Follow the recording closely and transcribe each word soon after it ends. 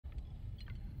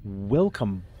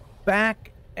Welcome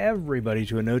back, everybody,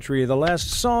 to Enotria, the last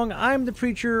song. I'm the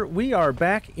Preacher. We are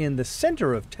back in the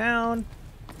center of town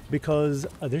because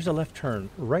there's a left turn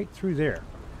right through there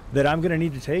that I'm going to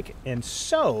need to take. And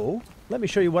so, let me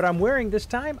show you what I'm wearing this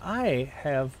time. I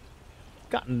have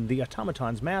gotten the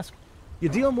Automaton's Mask. You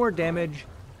deal more damage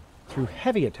through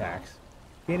heavy attacks,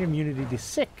 gain immunity to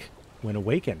sick when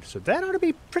awakened. So that ought to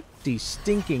be pretty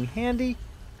stinking handy.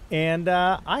 And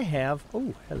I have,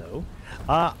 oh, hello.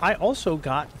 I also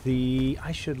got the,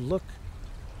 I should look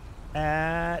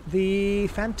at the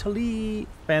Fantolino's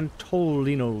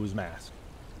Mask.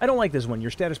 I don't like this one.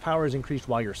 Your status power is increased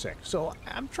while you're sick. So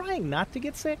I'm trying not to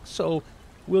get sick, so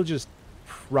we'll just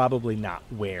probably not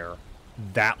wear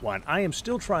that one. I am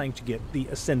still trying to get the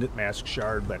Ascendant Mask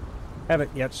Shard, but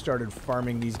haven't yet started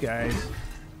farming these guys.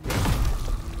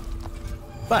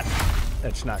 But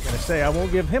that's not going to say I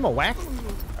won't give him a whack.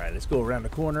 All right, let's go around the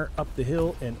corner, up the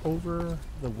hill, and over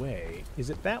the way. Is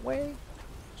it that way?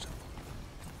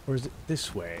 Or is it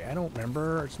this way? I don't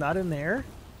remember. It's not in there.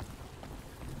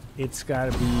 It's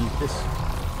got to be this.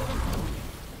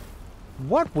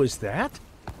 What was that?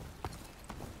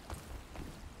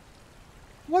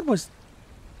 What was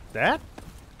that?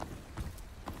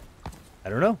 I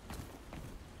don't know.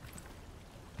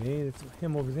 Okay, that's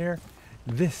him over there.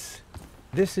 This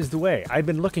is the way. I've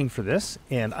been looking for this,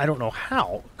 and I don't know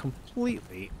how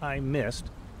completely I missed.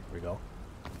 Here we go.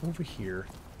 Over here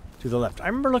to the left. I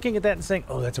remember looking at that and saying,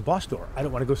 oh, that's a boss door. I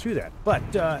don't want to go through that. But,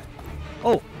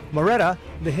 oh, Moretta,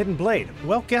 the Hidden Blade.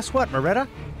 Well, guess what, Moretta?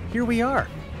 Here we are.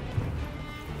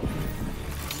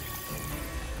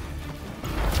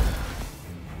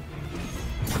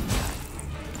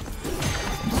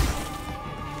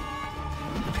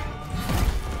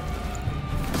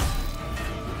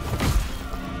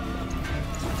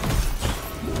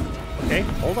 Okay,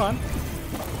 hold on.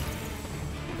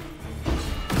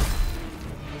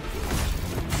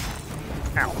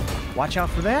 Ow. Watch out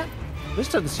for that. This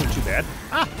doesn't seem too bad.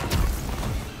 Ah!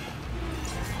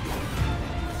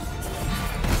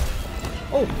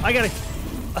 Oh, I got it.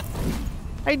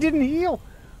 I didn't heal.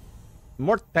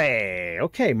 Morte.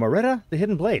 Okay, Moretta, the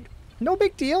Hidden Blade. No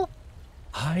big deal.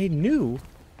 I knew,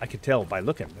 I could tell by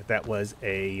looking that that was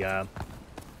a,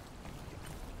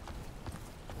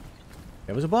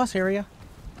 it was a boss area.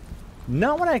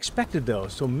 Not what I expected, though,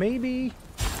 so maybe...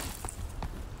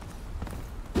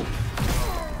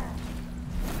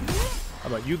 How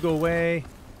about you go away?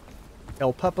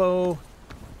 El Pupo.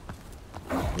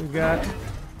 We got...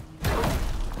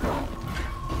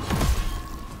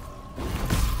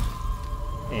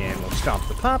 And we'll stomp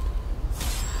the pup.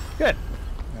 Good.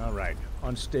 All right.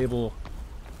 Unstable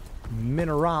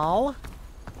mineral.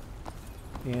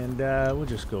 And we'll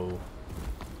just go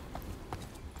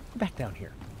back down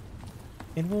here,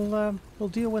 and we'll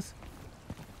deal with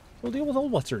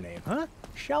old what's her name, huh?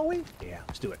 Shall we? Yeah,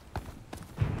 let's do it.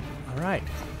 All right,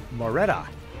 Moretta.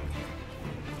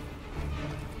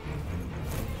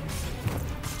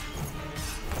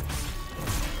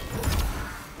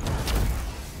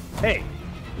 Hey.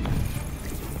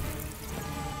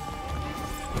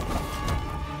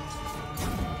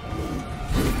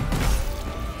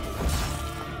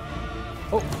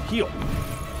 Oh, heal.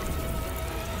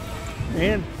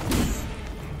 And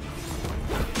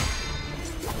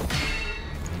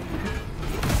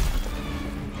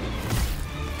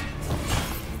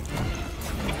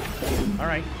all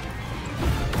right.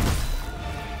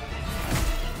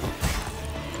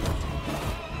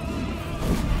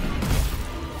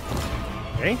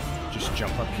 Okay, just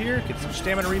jump up here, get some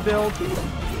stamina rebuild.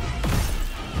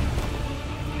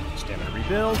 Stamina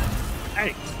rebuild.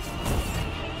 Hey.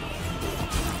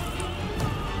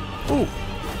 Ooh.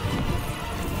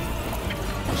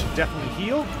 Should definitely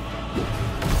heal.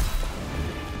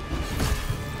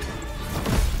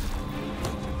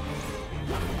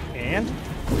 And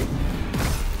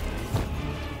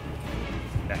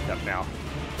back up now.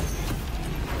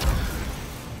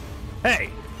 Hey!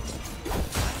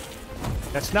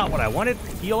 That's not what I wanted.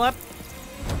 Heal up.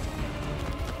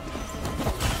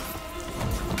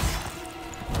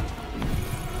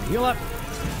 Heal up.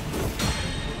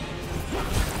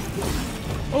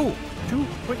 Oh, 2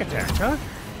 quick attacks, huh?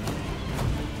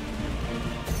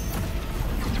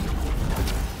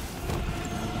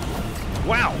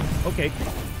 Wow. Okay.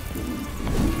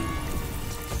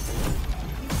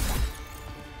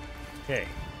 Okay.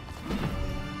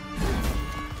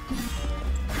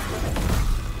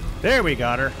 There we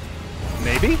got her.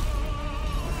 Maybe?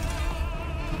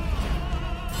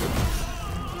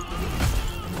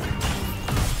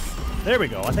 There we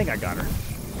go. I think I got her.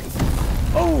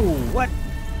 Oh, what?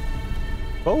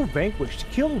 Foe vanquished.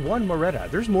 Kill one Moretta.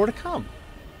 There's more to come.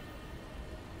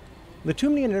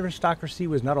 Latumnian aristocracy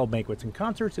was not all banquets and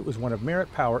concerts, it was one of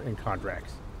merit, power, and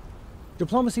contracts.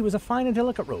 Diplomacy was a fine and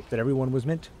delicate rope that everyone was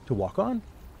meant to walk on.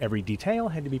 Every detail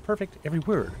had to be perfect, every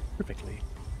word perfectly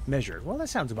measured. Well, that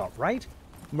sounds about right.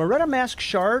 Moretta Mask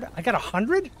Shard, I got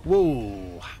 100?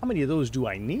 Whoa, how many of those do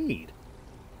I need?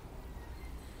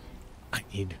 I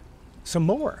need some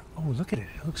more. Oh, look at it.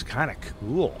 It looks kind of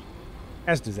cool.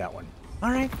 As does that one. All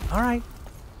right, all right.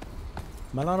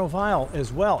 Milano Vial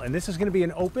as well. And this is going to be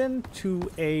an open to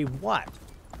a what?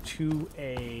 To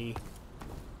a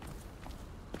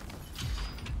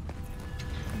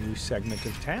new segment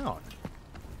of town.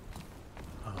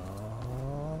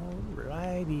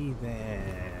 Alrighty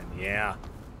then. Yeah.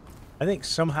 I think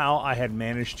somehow I had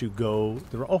managed to go...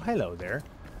 Oh, hello there.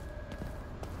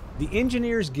 The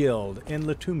Engineers Guild in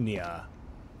Latumnia.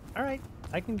 Alright,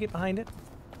 I can get behind it.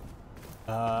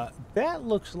 That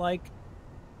looks like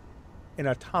an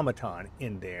automaton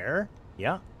in there.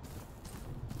 Yeah.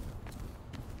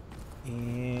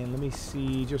 And let me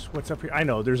see just what's up here. I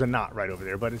know there's a knot right over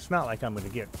there, but it's not like I'm going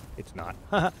to get... It's not.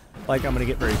 Like I'm going to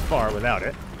get very far without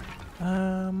it.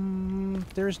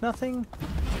 There's nothing...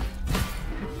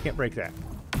 Can't break that.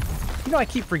 You know, I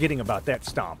keep forgetting about that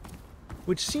stomp,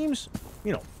 which seems,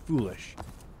 you know, foolish,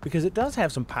 because it does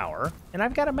have some power, and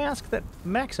I've got a mask that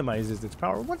maximizes its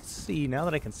power. Let's see, now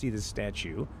that I can see this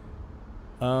statue.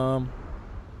 1,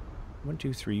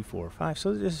 2, 3, 4, 5.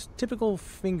 So there's typical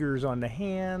fingers on the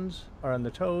hands, or on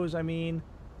the toes, I mean.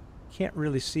 Can't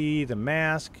really see the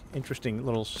mask. Interesting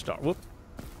little star. Whoop.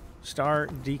 Star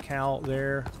decal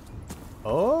there.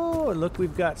 Oh, look,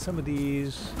 we've got some of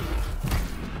these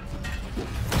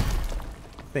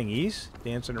thingies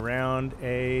dancing around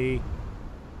a...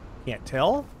 Can't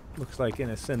tell. Looks like an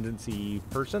ascendancy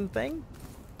person thing.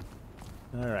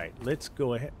 All right, let's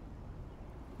go ahead.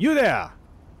 You there!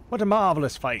 What a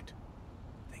marvelous fight.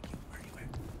 Thank you. Where are you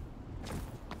at?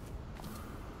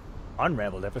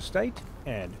 Unraveled Ephestite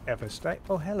and Ephestite.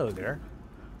 Oh, hello there.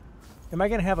 Am I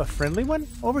going to have a friendly one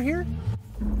over here?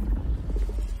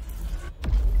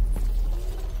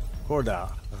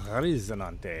 Corda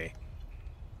Risonante.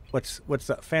 What's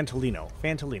that? Fantolino.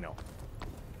 Fantolino.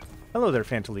 Hello there,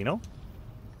 Fantolino.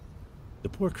 The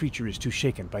poor creature is too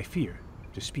shaken by fear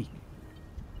to speak.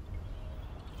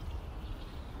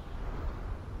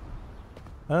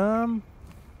 You're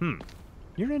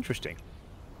interesting.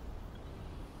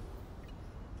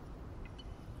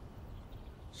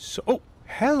 So, oh,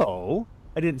 hello.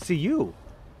 I didn't see you.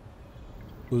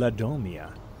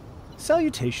 Ladomia.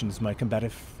 Salutations, my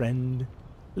combative friend.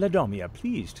 Ladomia,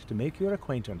 pleased to make your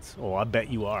acquaintance. Oh, I bet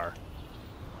you are.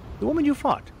 The woman you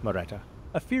fought, Moretta.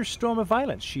 A fierce storm of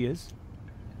violence she is.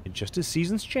 And just as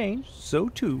seasons change, so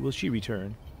too will she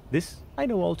return. This I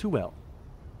know all too well.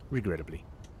 Regrettably.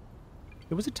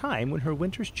 There was a time when her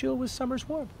winter's chill was summer's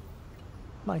warmth.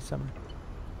 My summer.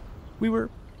 We were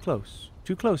close.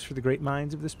 Too close for the great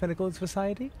minds of this pinnacle of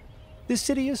society. This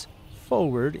city is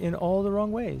forward in all the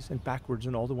wrong ways, and backwards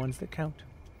in all the ones that count.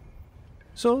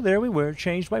 So there we were,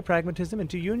 changed by pragmatism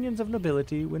into unions of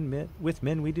nobility with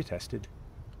men we detested.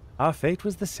 Our fate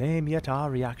was the same, yet our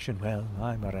reaction, well,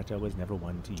 my Moretta was never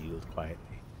one to yield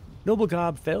quietly. Noble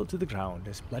garb fell to the ground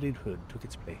as bloodied hood took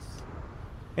its place.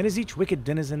 And as each wicked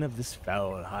denizen of this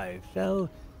foul hive fell,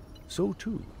 so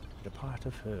too did a part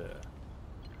of her.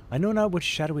 I know not what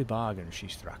shadowy bargain she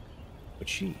struck, but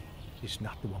she is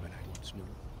not the woman I once knew.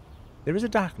 There is a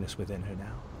darkness within her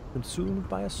now, consumed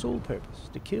by a sole purpose,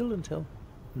 to kill until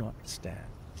naught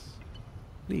stands.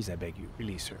 Please, I beg you,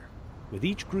 release her. With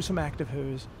each gruesome act of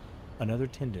hers, another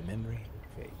tender memory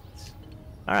fades.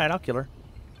 Alright, I'll kill her.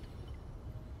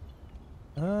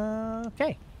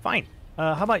 Okay, fine.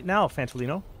 How about now,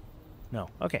 Fantolino? No,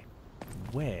 okay.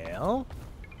 Well,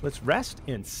 let's rest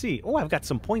and see. Oh, I've got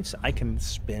some points I can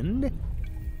spend.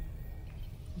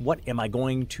 What am I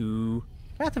going to...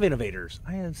 Path of Innovators.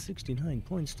 I have 69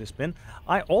 points to spend.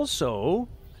 I also...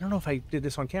 I don't know if I did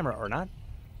this on camera or not.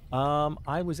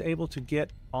 I was able to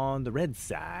get on the red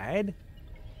side.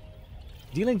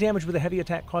 Dealing damage with a heavy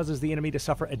attack causes the enemy to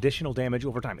suffer additional damage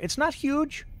over time. It's not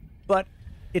huge, but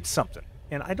it's something.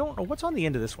 And I don't know what's on the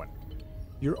end of this one.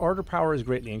 Your order power is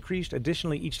greatly increased.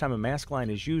 Additionally, each time a mask line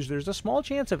is used, there's a small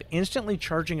chance of instantly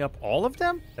charging up all of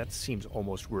them. That seems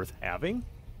almost worth having.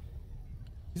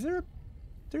 Is there a...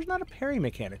 There's not a parry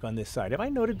mechanic on this side. Have I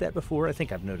noted that before? I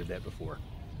think I've noted that before.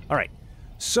 All right.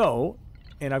 So,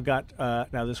 and I've got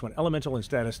now this one, elemental and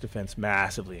status defense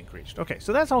massively increased. Okay,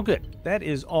 so that's all good. That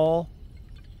is all,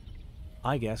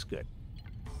 I guess, good.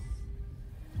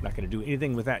 I'm not going to do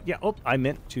anything with that. Yeah, oh, I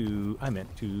meant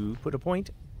to put a point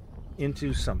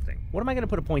into something. What am I going to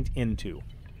put a point into?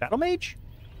 Battle Mage?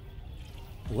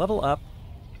 Level up.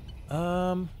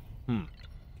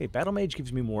 Okay, Battle Mage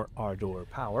gives me more Ardor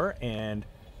power and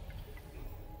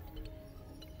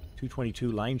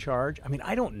 222 line charge. I mean,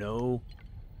 I don't know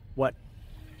what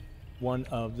one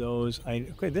of those...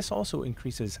 Okay, this also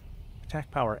increases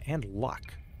attack power and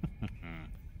luck.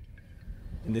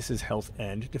 And this is health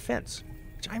and defense,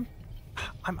 which I'm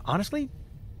honestly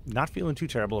not feeling too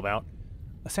terrible about.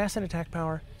 Assassin attack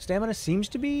power. Stamina seems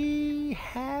to be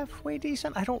halfway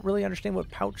decent. I don't really understand what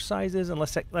pouch size is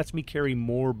unless that lets me carry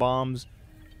more bombs,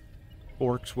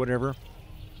 orcs, whatever.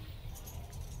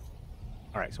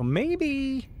 All right, so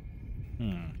maybe...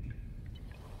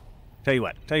 Tell you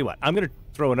what. I'm going to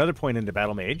throw another point into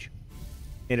Battle Mage.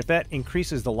 And if that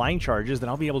increases the line charges, then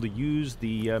I'll be able to use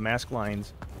the mask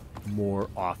lines more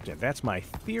often. That's my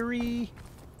theory.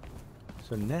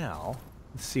 So now,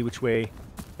 let's see which way...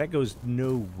 That goes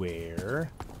nowhere.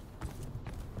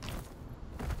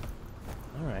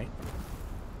 All right.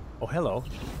 Oh, hello.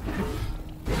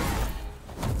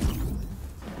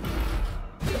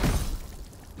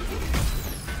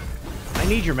 I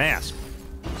need your mask.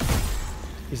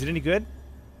 Is it any good?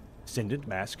 Ascendant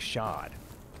Mask Shod.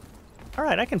 All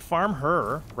right, I can farm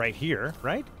her right here,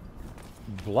 right?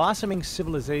 Blossoming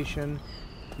Civilization.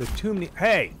 The Tumni...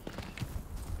 Hey!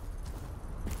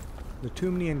 The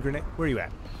Tumnian Grenade... Where are you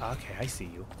at? Okay, I see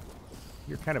you.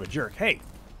 You're kind of a jerk. Hey!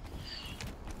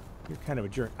 You're kind of a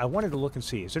jerk. I wanted to look and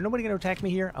see. Is there nobody going to attack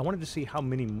me here? I wanted to see how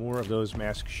many more of those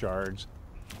mask shards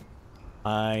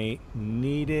I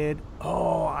needed.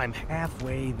 Oh, I'm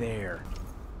halfway there.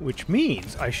 Which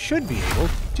means I should be able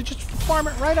to just farm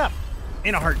it right up.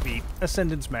 In a heartbeat.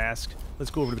 Ascendant's Mask.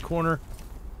 Let's go over to the corner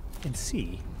and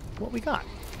see what we got.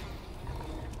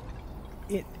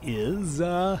 It is,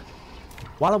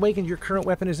 While awakened, your current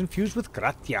weapon is infused with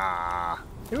gratia.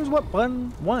 There is what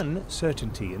one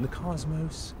certainty in the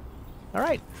cosmos. All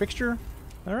right, fixture.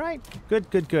 All right, good.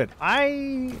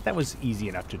 That was easy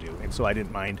enough to do, and so I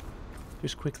didn't mind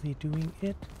just quickly doing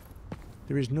it.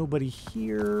 There is nobody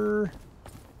here.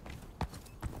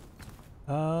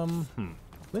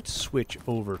 Let's switch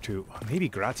over to... Maybe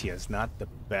gratia is not the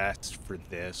best for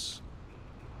this.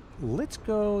 Let's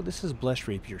go... This is Blessed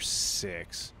Rapier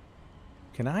 6.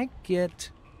 Can I get...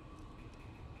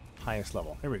 Highest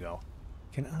level. There we go.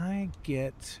 Can I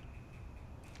get...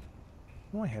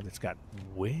 What do I have that's got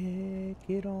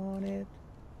Wicked on it?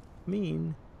 I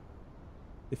mean...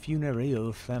 The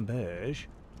Funereal Flamberge.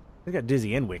 They got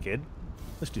Dizzy and Wicked.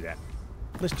 Let's do that.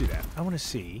 I want to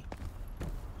see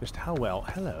just how well...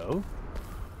 Hello.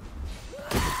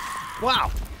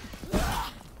 Wow!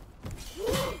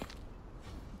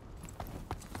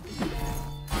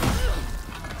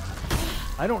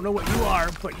 I don't know what you are,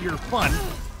 but you're fun.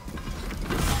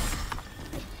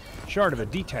 Shard of a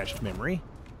detached memory.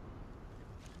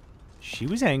 She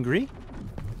was angry.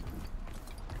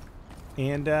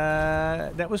 And,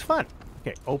 that was fun.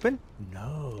 Okay, open?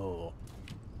 No.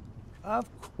 Of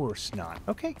course not.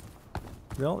 Okay.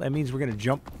 Well, that means we're gonna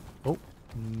jump... Oh,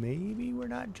 maybe we're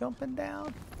not jumping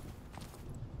down?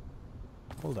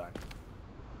 Hold on.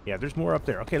 Yeah, there's more up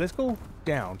there. Okay, let's go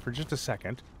down for just a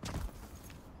second.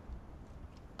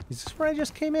 Is this where I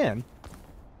just came in?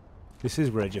 This is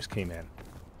where I just came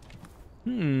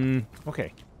in.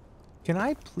 Okay. Can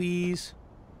I please...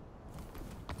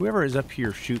 Whoever is up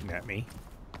here shooting at me.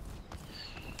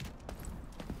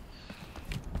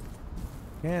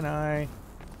 Can I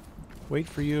wait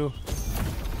for you?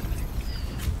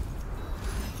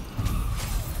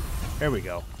 There we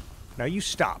go. Now you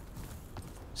stop.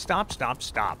 Stop.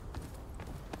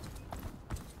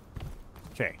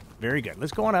 Okay, very good.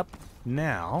 Let's go on up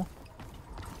now.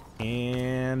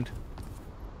 And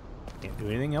can't do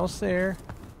anything else there.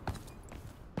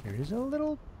 There's a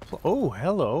little... Oh,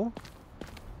 hello.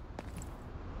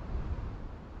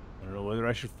 I don't know whether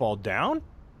I should fall down.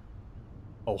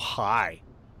 Oh, hi.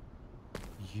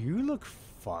 You look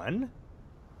fun.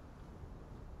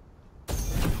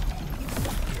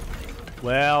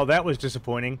 Well, that was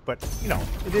disappointing, but, you know,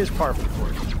 it is par for the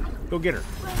course. Go get her.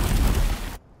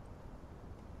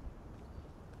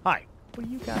 Hi. What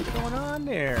do you got going on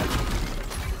there?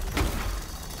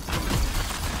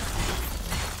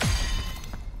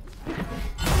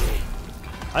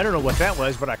 I don't know what that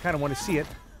was, but I kind of want to see it.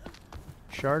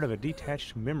 Shard of a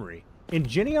detached memory.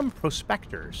 Ingenium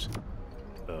prospectors.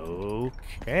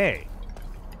 Okay.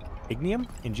 Ignium?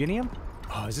 Ingenium?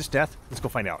 Oh, is this death? Let's go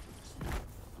find out.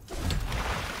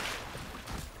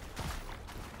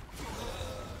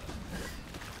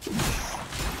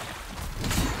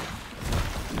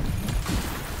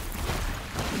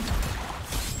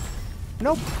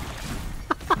 Nope.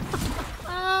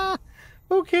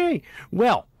 Okay.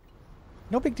 Well,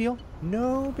 No big deal.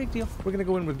 No big deal. We're going to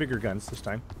go in with bigger guns this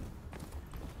time.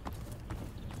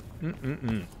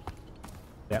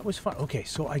 That was fun. Okay,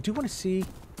 so I do want to see...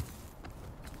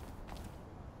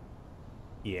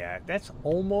 Yeah, that's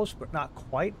almost, but not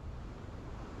quite.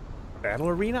 Battle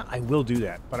arena? I will do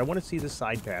that, but I want to see the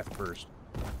side path first.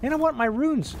 And I want my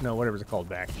runes... No, whatever it's called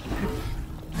back.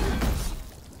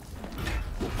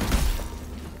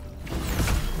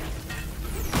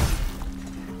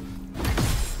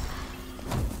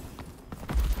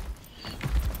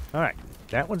 Alright,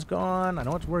 that one's gone. I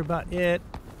don't have to worry about it.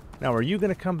 Now, are you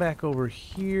going to come back over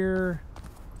here?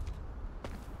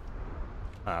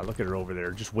 Look at her over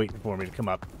there, just waiting for me to come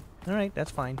up. Alright,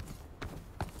 that's fine.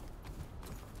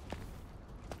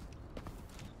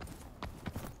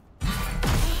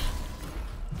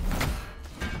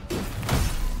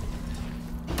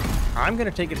 I'm going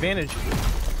to take advantage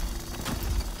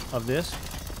of this.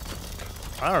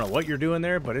 I don't know what you're doing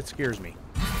there, but it scares me.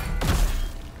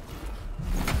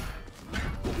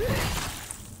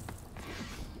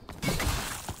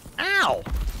 Ow!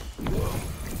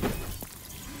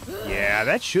 Yeah,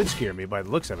 that should scare me by the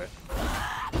looks of it.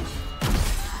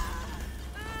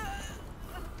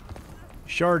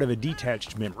 Shard of a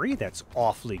detached memory. That's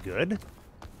awfully good.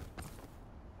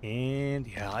 And,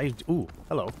 yeah, ooh,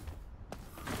 hello.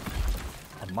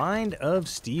 A mind of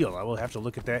steel. I will have to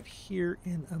look at that here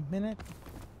in a minute.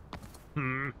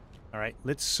 Alright,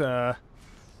 let's do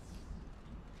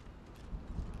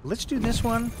this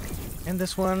one and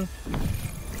this one.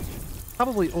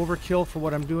 Probably overkill for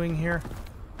what I'm doing here.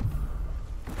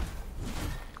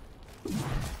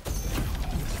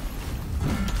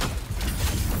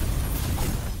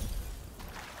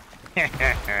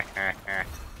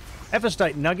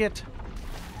 Ephestite nugget.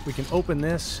 We can open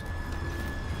this.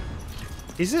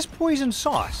 Is this poison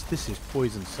sauce? This is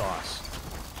poison sauce.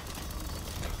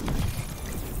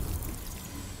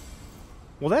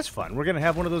 Well, that's fun. We're going to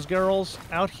have one of those girls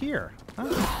out here. Huh?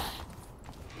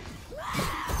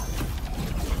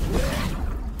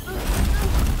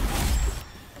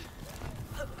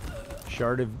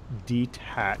 Shard of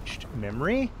detached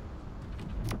memory.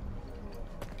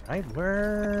 Right,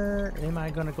 where am I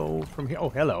going to go from here? Oh,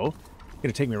 hello. Going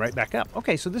to take me right back up.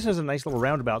 Okay, so this is a nice little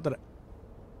roundabout that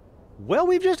well,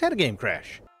 we've just had a game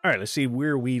crash. All right, let's see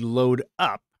where we load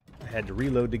up. I had to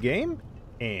reload the game,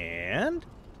 and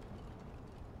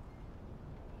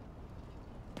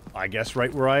I guess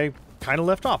right where I kind of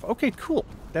left off. Okay, cool.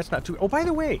 That's not too... Oh, by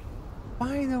the way,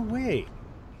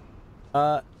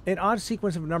 an odd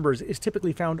sequence of numbers is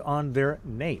typically found on their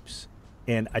napes.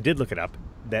 And I did look it up.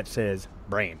 That says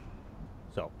brain.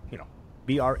 So, you know,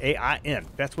 B-R-A-I-N.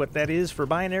 That's what that is for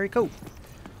binary code.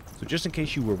 So just in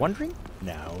case you were wondering,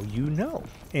 now you know.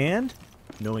 And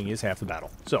knowing is half the battle.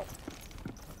 So,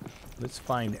 let's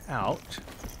find out.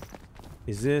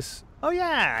 Is this... Oh,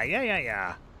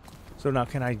 yeah. So now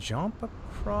can I jump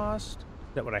across? Is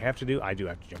that what I have to do? I do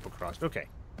have to jump across. Okay.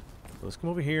 So let's come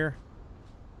over here.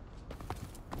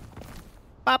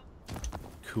 Pop.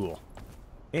 Cool.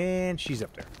 And she's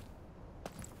up there.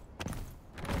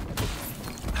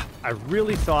 I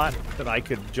really thought that I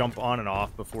could jump on and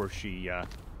off before she...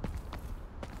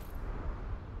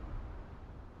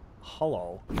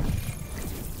 Hello.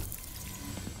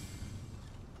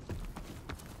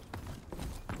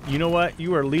 You know what?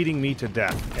 You are leading me to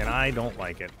death, and I don't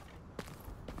like it.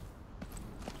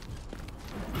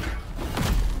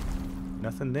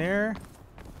 Nothing there.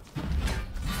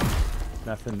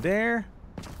 Nothing there.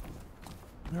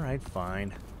 Alright,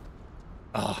 fine.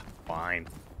 Ugh, fine.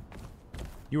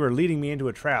 You are leading me into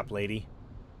a trap, lady.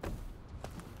 How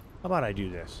about I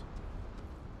do this?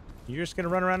 You're just gonna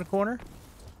run around the corner?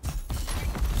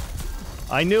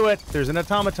 I knew it! There's an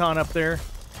automaton up there.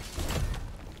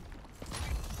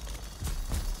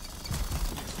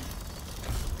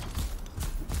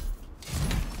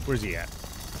 Where's he at?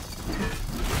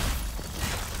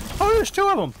 Oh, there's two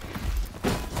of them!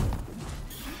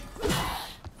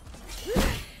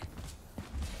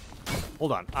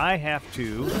 Hold on, I have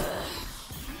to...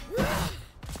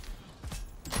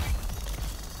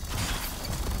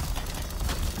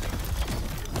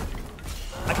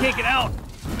 I can't get out!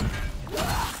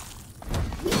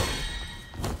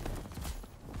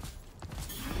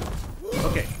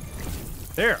 Okay.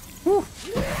 There. Whew.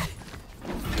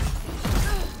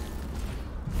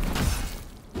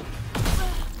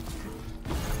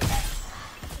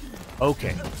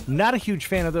 Okay. Not a huge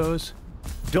fan of those.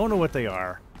 Don't know what they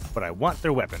are, but I want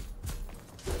their weapon.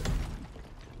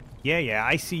 Yeah,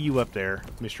 I see you up there,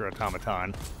 Mr.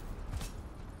 Automaton.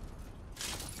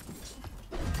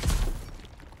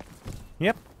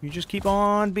 Yep, you just keep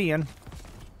on being.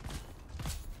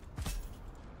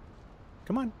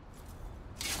 Come on.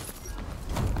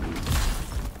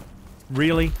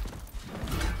 Really?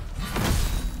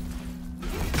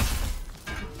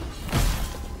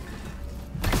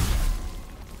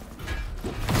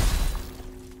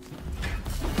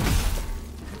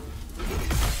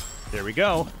 There we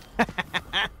go.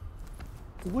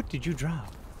 What did you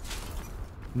drop?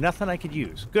 Nothing I could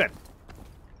use. Good.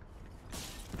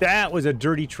 That was a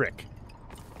dirty trick.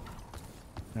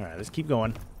 All right, let's keep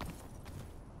going.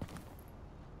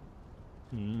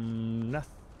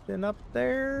 Nothing up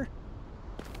there.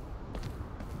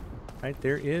 Right,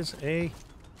 there is a...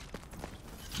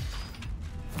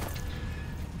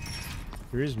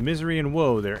 There is misery and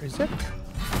woe there. Is it?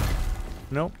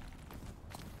 Nope.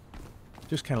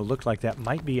 Just kind of looked like that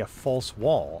might be a false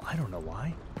wall. I don't know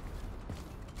why.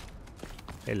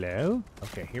 Hello?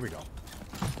 Okay, here we go.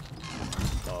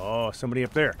 Oh, somebody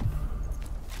up there.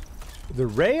 The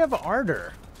Ray of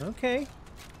Ardor. Okay.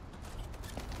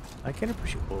 I can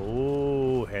appreciate...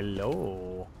 Oh,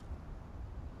 hello.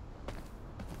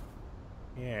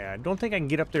 Yeah, I don't think I can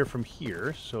get up there from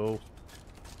here, so...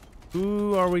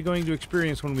 Who are we going to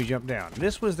experience when we jump down?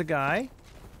 This was the guy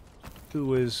who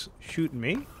was shooting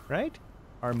me, right?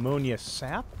 Harmonia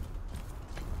Sap.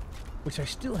 Which I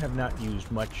still have not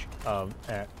used much of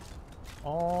at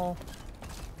all.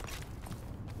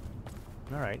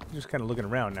 Alright, just kind of looking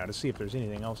around now to see if there's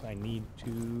anything else I need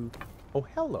to... Oh,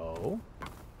 hello.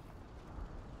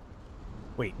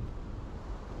 Wait.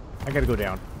 I gotta go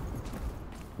down.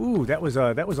 Ooh, that was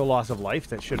a loss of life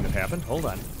that shouldn't have happened. Hold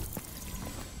on.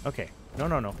 Okay. No,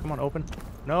 no, no. Come on, open.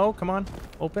 No, come on.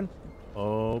 Open.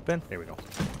 Open. There we go.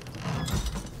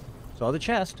 Saw the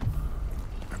chest.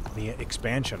 The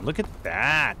expansion. Look at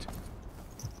that.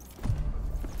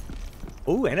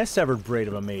 Ooh, and a severed braid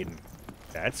of a maiden.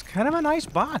 That's kind of a nice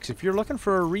box if you're looking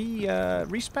for a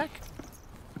respec.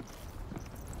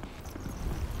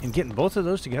 And getting both of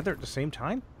those together at the same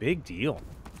time? Big deal.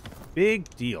 Big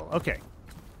deal. Okay.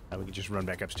 Now we can just run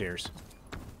back upstairs.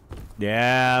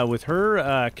 Yeah, with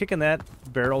her kicking that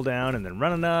barrel down and then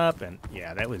running up, and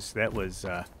yeah, that was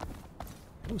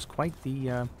quite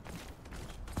the.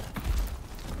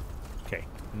 Okay,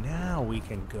 now we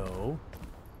can go.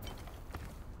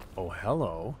 Oh,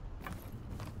 hello.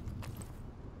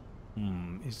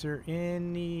 Is there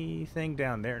anything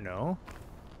down there? No.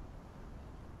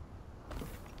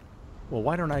 Well,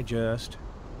 why don't I just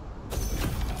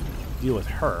deal with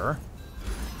her?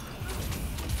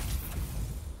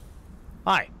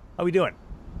 Hi, how we doing?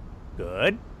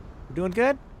 Good. We're doing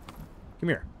good? Come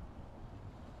here.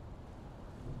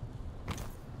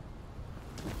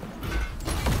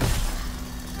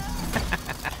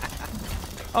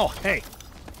 Oh, hey.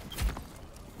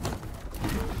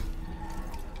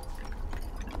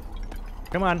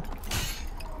 Come on.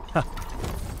 Huh.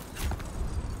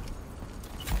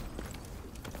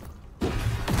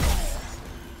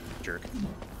 Jerk.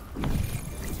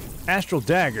 Astral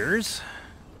daggers.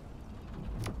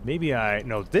 Maybe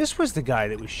no, this was the guy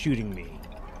that was shooting me.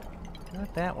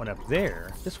 Not that one up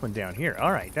there. This one down here.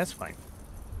 All right, that's fine.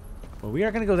 Well, we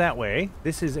are going to go that way.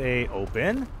 This is a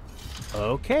open.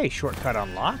 Okay, shortcut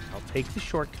unlocked. I'll take the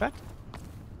shortcut.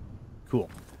 Cool.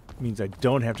 Means I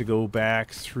don't have to go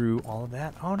back through all of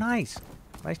that. Oh, nice.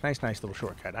 Nice, nice, nice little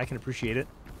shortcut. I can appreciate it.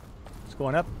 Let's go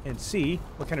on up and see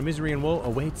what kind of misery and woe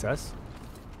awaits us.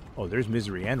 Oh, there's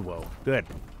misery and woe. Good.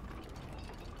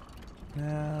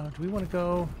 Now, do we want to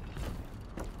go?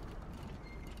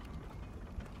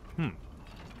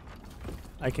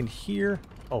 I can hear...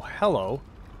 Oh, hello.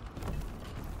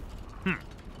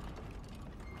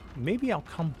 Maybe I'll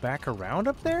come back around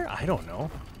up there? I don't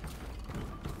know.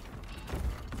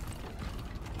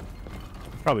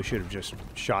 Probably should have just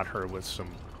shot her with some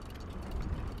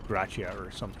gratia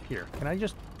or something. Here, can I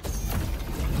just...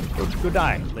 Go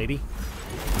die, lady.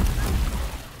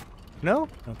 No?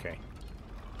 Okay.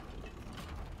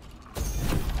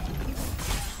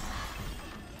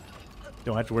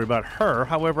 Don't have to worry about her.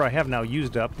 However, I have now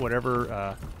used up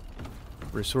whatever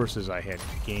resources I had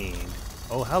gained.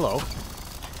 Oh, hello.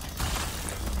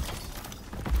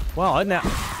 Wow, isn't that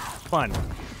fun?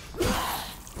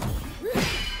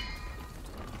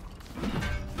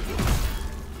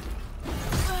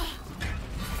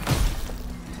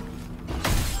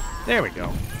 There we go.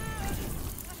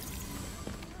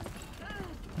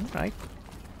 All right.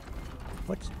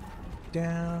 What's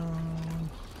down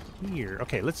here?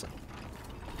 Okay, let's...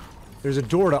 There's a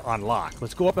door to unlock.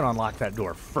 Let's go up and unlock that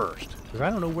door first. Because I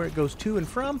don't know where it goes to and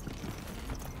from.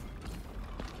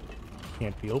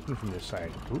 Can't be open from this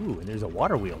side. Ooh, and there's a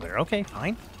water wheel there. Okay,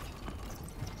 fine.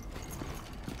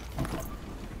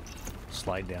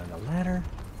 Slide down the ladder.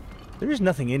 There's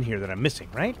nothing in here that I'm missing,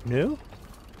 right? No?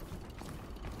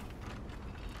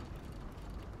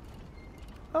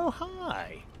 Oh,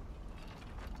 hi.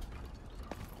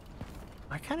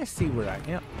 I kind of see where I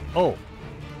am. Oh,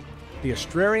 the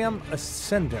Astrarium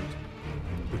Ascendant,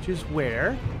 which is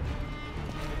where...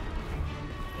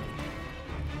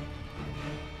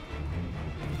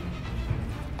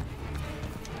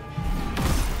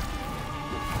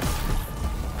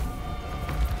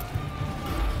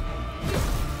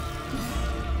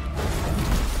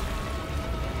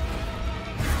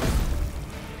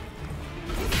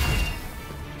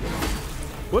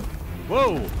 Whoop!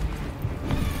 Whoa!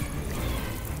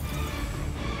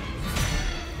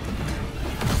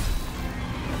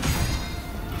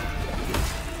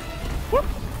 Whoop!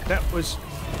 That was...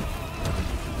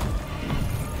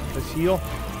 Let's heal.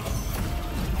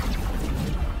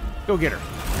 Go get her.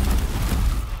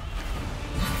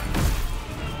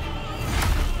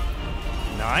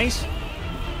 Nice.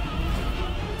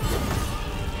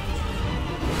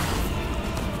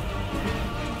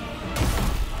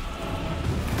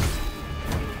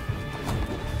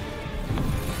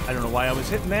 I don't know why I was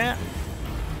hitting that.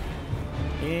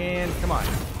 And come on.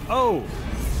 Oh!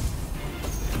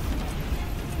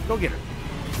 Go get her.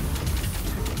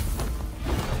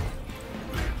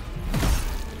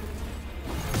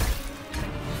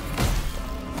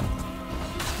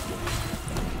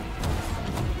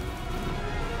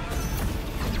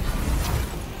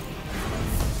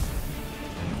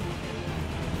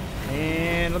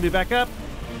 And let me back up.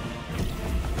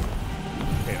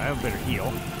 Okay, I better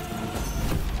heal.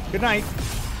 Good night.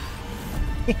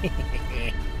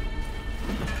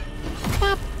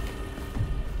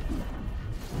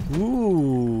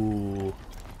 Ooh.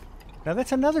 Now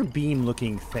that's another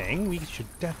beam-looking thing. We should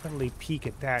definitely peek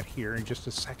at that here in just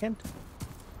a second.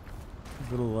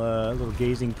 Little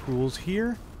gazing pools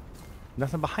here.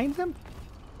 Nothing behind them?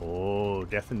 Oh,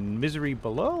 death and misery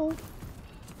below.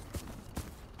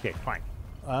 Okay, fine.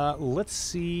 Let's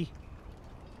see.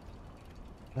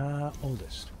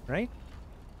 Oldest, right?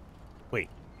 Wait.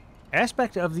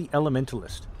 Aspect of the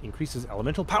Elementalist. Increases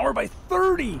elemental power by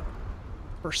 30%?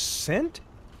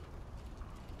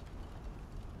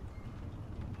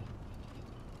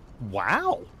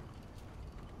 Wow.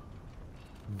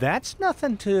 That's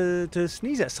nothing to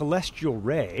sneeze at. Celestial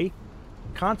Ray.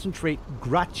 Concentrate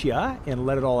Gratia and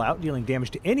let it all out, dealing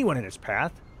damage to anyone in its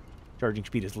path. Charging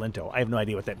speed is lento. I have no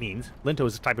idea what that means. Lento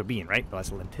is a type of being, right? No, that's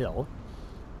a lentil.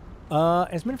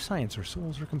 As men of science, our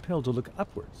souls are compelled to look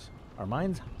upwards. Our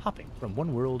minds hopping from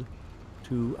one world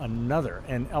to another.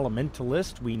 An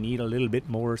elementalist, we need a little bit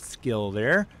more skill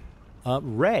there.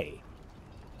 Ray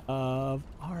of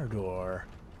Ardor.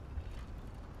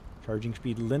 Charging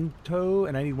speed lento,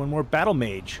 and I need one more battle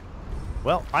mage.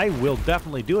 Well, I will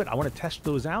definitely do it. I want to test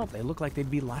those out. They look like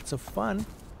they'd be lots of fun.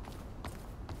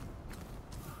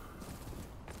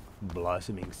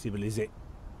 Blossoming civilization.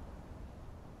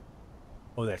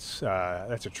 Oh, that's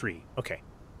a tree. Okay.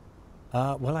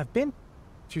 Well, I've been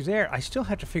through there. I still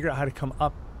have to figure out how to come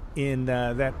up in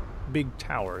that big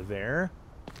tower there.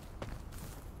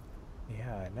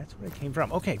 Yeah, and that's where it came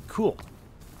from. Okay, cool.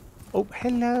 Oh,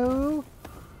 hello.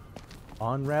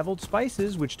 Unraveled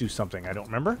spices, which do something I don't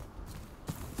remember.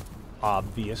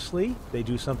 Obviously, they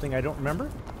do something I don't remember.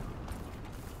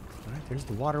 All right, there's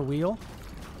the water wheel.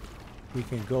 We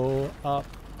can go up.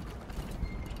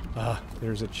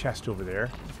 There's a chest over there.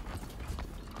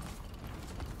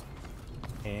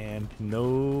 And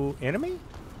no enemy?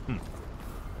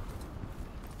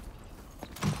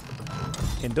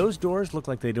 And those doors look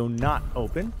like they do not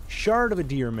open. Shard of a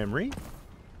deer memory.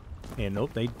 And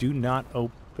nope, they do not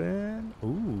open.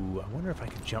 Ooh, I wonder if I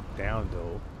can jump down,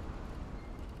 though.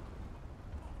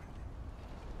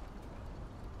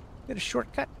 Get a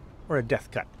shortcut or a death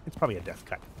cut? It's probably a death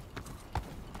cut.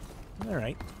 All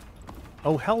right.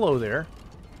 Oh, hello there.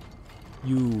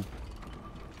 You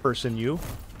person, you.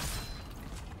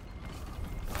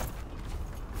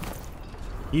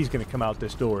 He's going to come out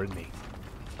this door, isn't he?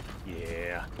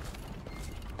 Yeah.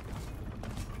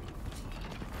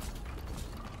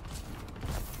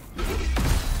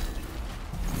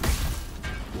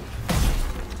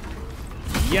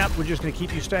 Yep, we're just going to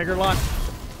keep you stagger locked.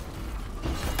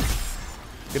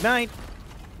 Good night.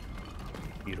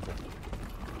 Beautiful.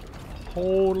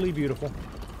 Totally beautiful.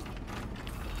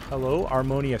 Hello,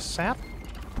 Armonia Sap.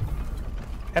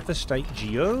 Ephestite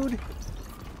Geode.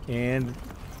 And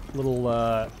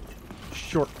little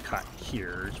shortcut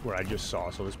here is where I just saw.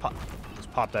 So let's pop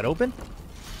that open.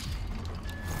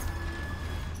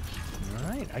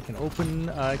 Alright, I can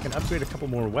upgrade a couple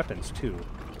more weapons too.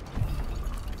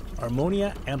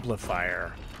 Armonia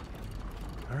Amplifier.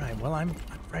 Alright, well I'm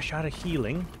fresh out of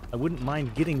healing. I wouldn't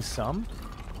mind getting some.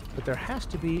 But there has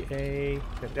to be a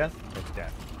death. That's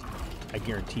death. I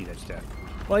guarantee that's death.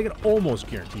 Well, I can almost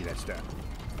guarantee that's death.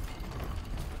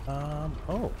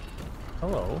 Oh.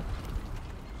 Hello.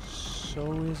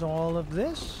 So is all of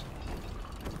this?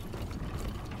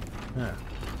 Huh.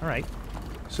 Alright.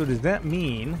 So does that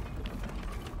mean...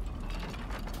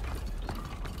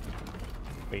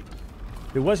 Wait.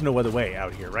 There was no other way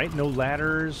out here, right? No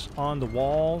ladders on the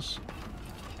walls?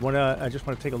 I just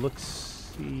want to take a look,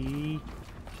 see...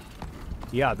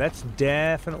 Yeah, that's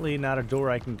definitely not a door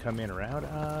I can come in or out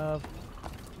of.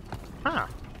 Huh.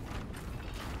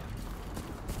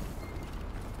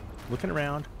 Looking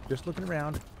around. Just looking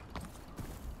around.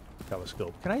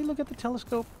 Telescope. Can I look at the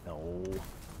telescope? No.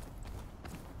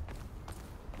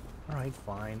 Alright,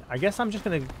 fine. I guess I'm just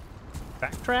going to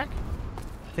backtrack.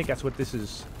 I think that's what this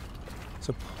is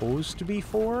supposed to be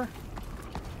for.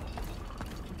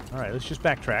 Alright, let's just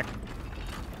backtrack.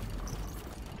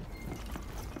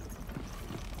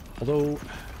 Although...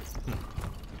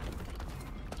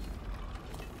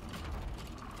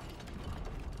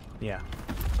 Yeah.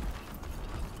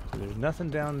 So there's nothing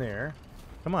down there.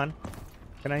 Come on.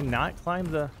 Can I not climb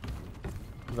the...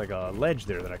 There's like a ledge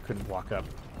there that I couldn't walk up.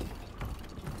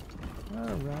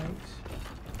 Alright.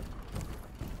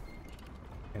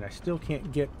 And I still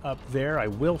can't get up there. I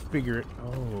will figure it...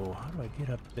 Oh, how do I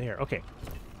get up there? Okay.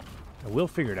 I will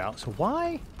figure it out. So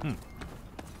why?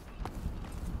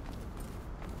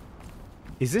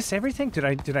 Is this everything?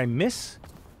 Did I miss?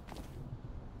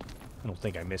 I don't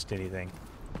think I missed anything.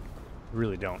 I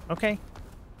really don't. Okay.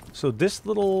 So this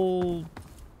little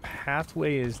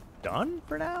pathway is done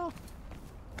for now?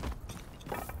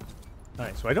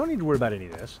 Alright, so I don't need to worry about any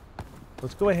of this.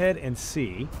 Let's go ahead and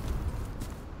see.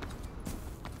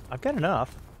 I've got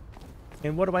enough.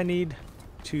 And what do I need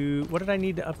to... What did I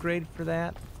need to upgrade for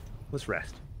that? Let's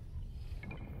rest.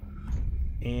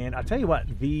 And I'll tell you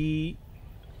what, the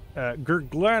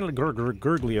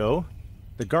Gurglio,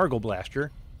 the Gargle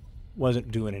Blaster, wasn't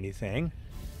doing anything.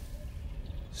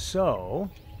 So,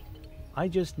 I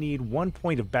just need 1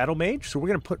 point of Battle Mage. So we're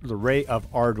going to put the Ray of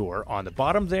Ardor on the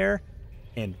bottom there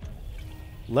and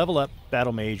level up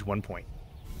Battle Mage 1 point.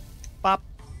 Bop.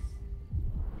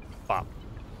 Bop.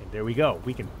 And there we go.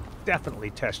 We can definitely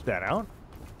test that out.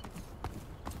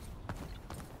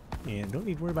 And don't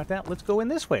need to worry about that. Let's go in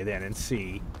this way then and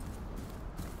see.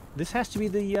 This has to be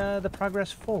the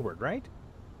progress forward, right?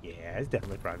 Yeah, it's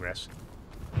definitely progress.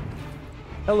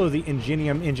 Hello, the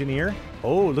Ingenium Engineer.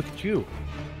 Oh, look at you.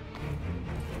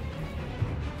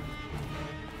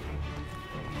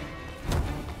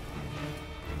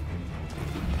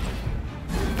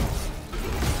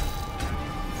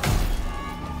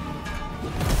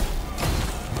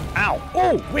 Ow!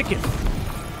 Oh, wicked!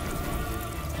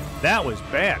 That was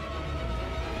bad.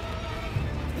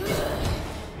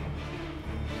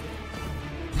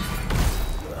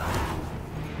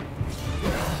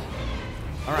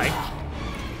 All right.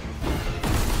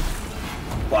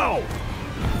 Whoa!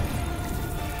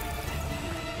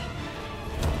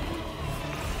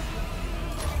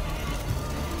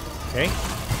 Okay.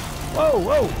 Whoa,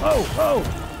 whoa, whoa, whoa!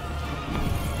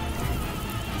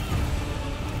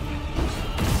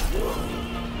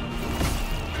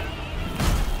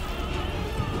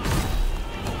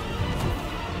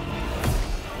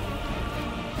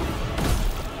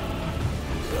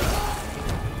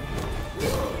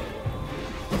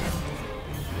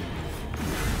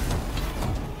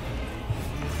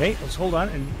 Okay, let's hold on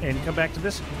and come back to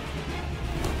this.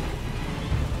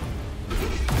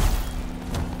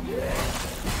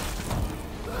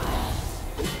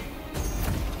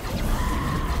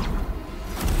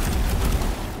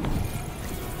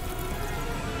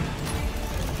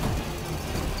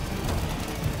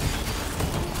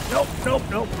 Nope, nope,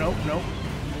 nope, nope, nope.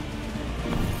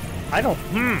 I don't,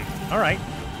 all right.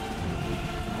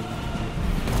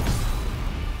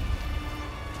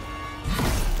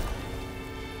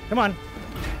 Come on.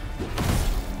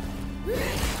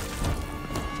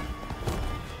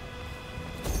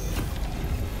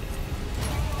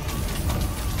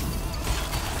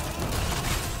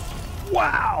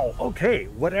 Wow! Okay,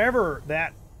 whatever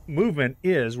that movement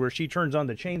is where she turns on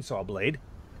the chainsaw blade,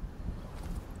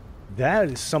 that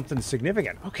is something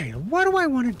significant. Okay, what do I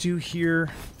want to do here?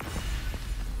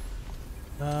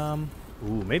 Ooh,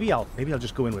 maybe I'll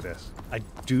just go in with this. I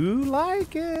do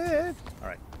like it. All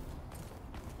right.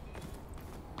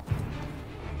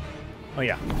 Oh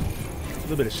yeah, a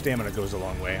little bit of stamina goes a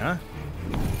long way, huh?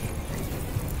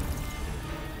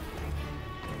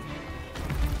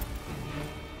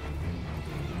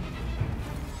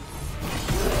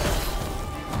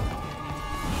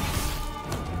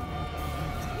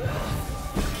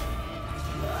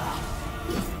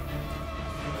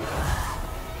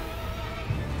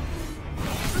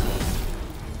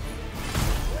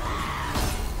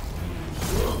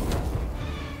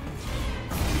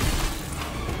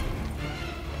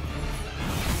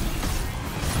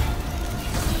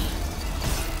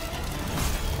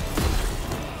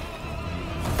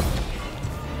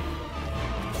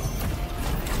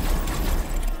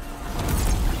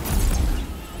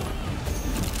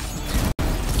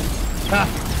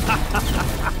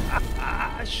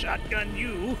 Shotgun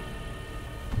you.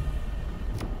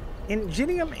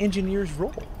 Ingenium engineer's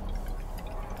roll.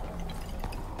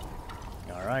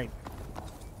 All right.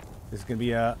 This is going to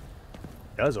be a...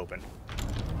 Does open.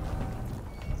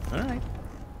 All right.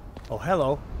 Oh,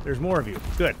 hello. There's more of you.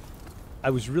 Good. I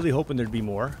was really hoping there'd be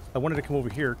more. I wanted to come over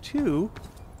here, too,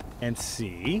 and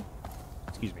see...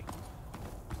 Excuse me.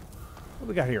 What do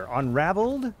we got here?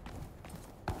 Unraveled?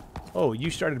 Oh, you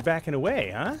started backing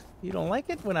away, huh? You don't like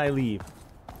it when I leave.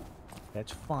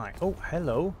 That's fine. Oh,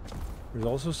 hello. There's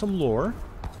also some lore.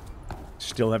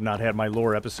 Still have not had my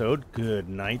lore episode. Good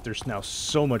night. There's now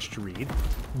so much to read.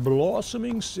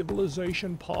 Blossoming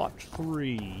Civilization Part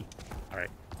 3. All right.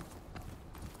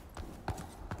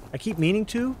 I keep meaning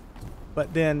to,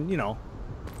 but then, you know,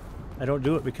 I don't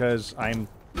do it because I'm...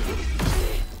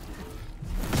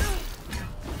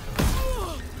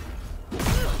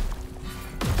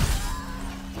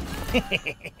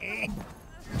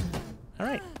 All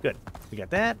right, good. We got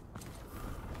that.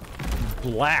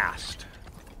 Blast.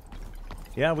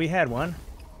 Yeah, we had one.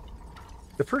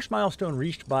 The first milestone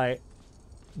reached by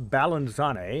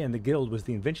Balanzane and the guild was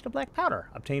the invention of black powder,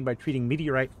 obtained by treating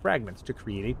meteorite fragments to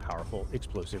create a powerful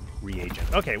explosive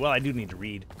reagent. Okay, well, I do need to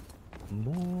read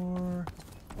more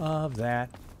of that.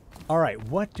 All right,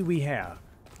 what do we have?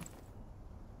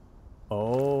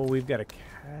 Oh, we've got a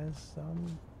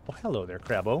chasm. Oh, hello there,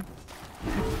 Crabbo.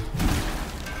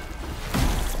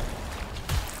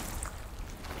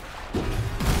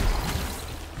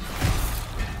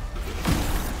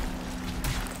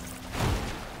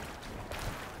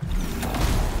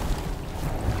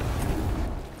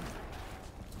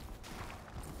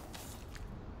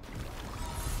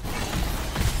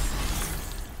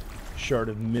 Shard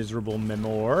of miserable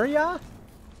memoria.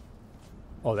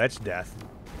 Oh, that's death.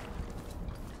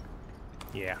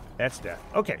 Yeah, that's death.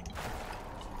 Okay.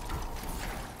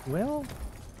 Well.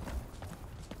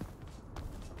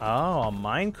 Oh, a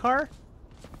minecart?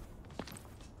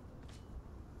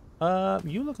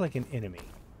 You look like an enemy.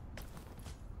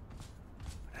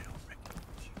 But I don't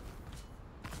recognize you.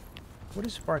 What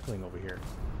is sparkling over here?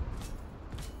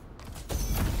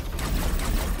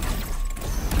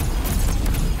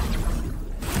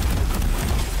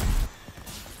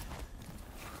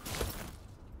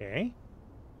 Okay.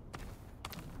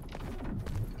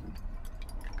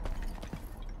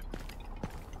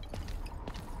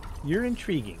 You're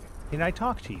intriguing. Can I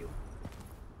talk to you?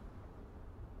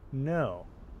 No.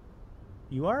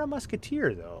 You are a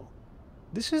musketeer, though.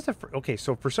 This is the... Okay,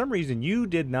 so for some reason, you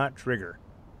did not trigger.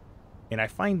 And I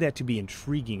find that to be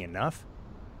intriguing enough.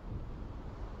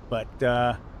 But,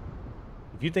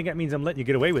 if you think that means I'm letting you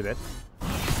get away with it,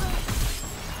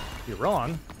 you're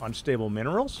wrong. Unstable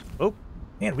minerals? Oh,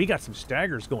 man, we got some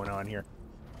staggers going on here.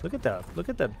 Look at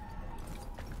the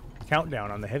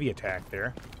countdown on the heavy attack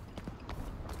there.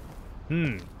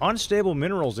 Unstable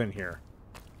minerals in here.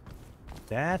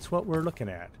 That's what we're looking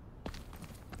at.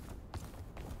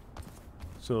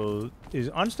 So, is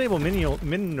unstable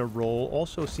mineral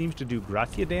also seems to do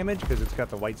gratia damage because it's got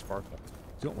the white sparkle.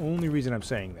 It's the only reason I'm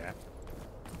saying that.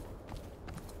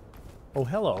 Oh,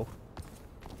 hello.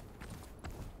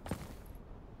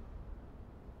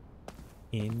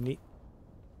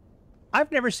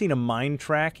 I've never seen a mine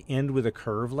track end with a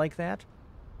curve like that.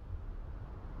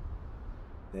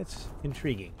 That's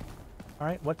intriguing. All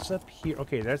right, what's up here?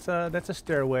 Okay, that's a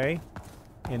stairway,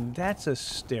 and that's a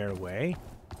stairway.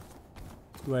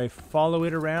 Do I follow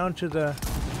it around to the...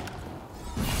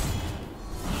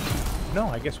 No,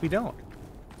 I guess we don't.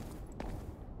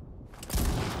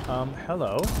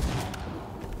 Hello.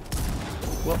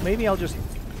 Well, maybe I'll just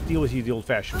deal with you the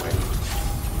old-fashioned way.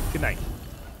 Good night.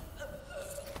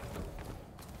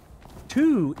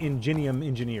 2 Ingenium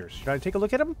engineers. Should I take a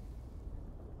look at them?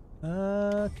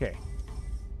 Okay.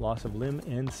 Loss of limb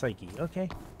and psyche. Okay.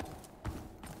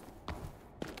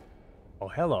 Oh,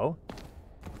 hello.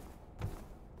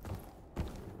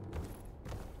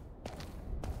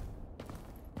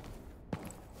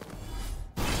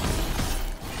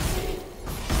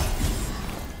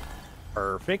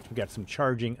 Perfect. We got some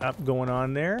charging up going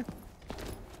on there.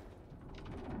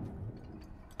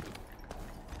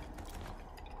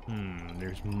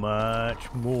 There's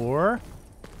much more.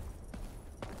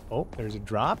 Oh, there's a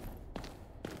drop.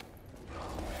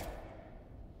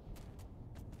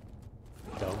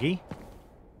 Doggy.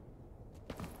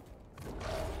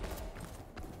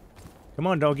 Come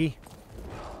on, doggy.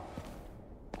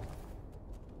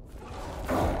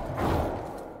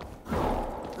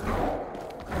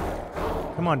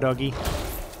 Come on, doggy.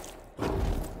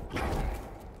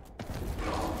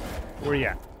 Where you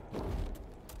at?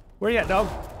 Where you at, dog?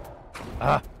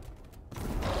 Ah.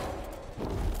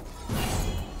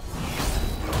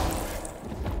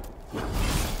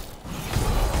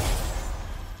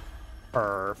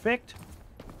 Perfect.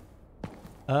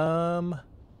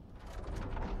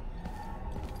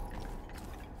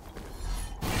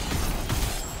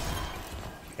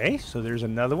 Okay, so there's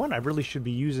another one. I really should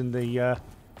be using the,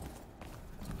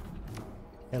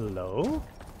 hello?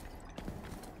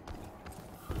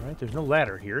 Alright, there's no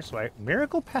ladder here, so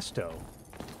Miracle Pesto.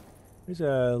 There's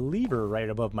a lever right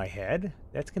above my head.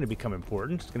 That's going to become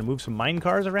important. It's going to move some mine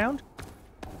cars around.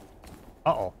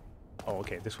 Uh-oh. Oh,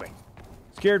 okay, this way.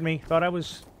 Scared me. Thought I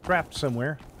was trapped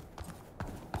somewhere.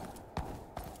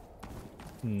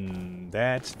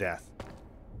 That's death.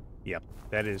 Yep,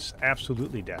 that is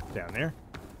absolutely death down there.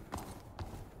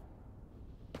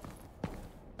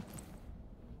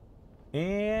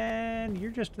 And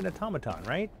you're just an automaton,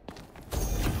 right?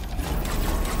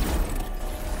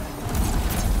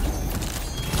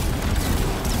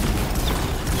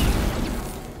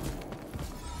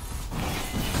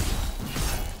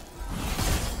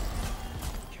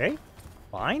 Okay,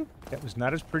 fine. That was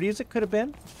not as pretty as it could have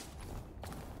been.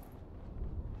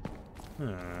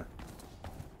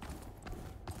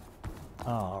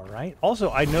 All right. Also,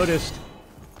 I noticed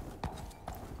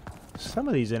some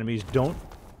of these enemies don't,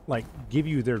 like, give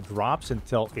you their drops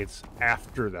until it's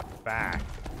after the fact.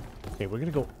 Okay, we're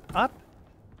going to go up.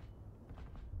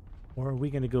 Or are we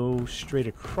going to go straight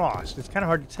across? It's kind of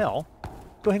hard to tell.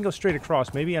 Go ahead and go straight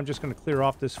across. Maybe I'm just going to clear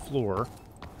off this floor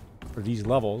for these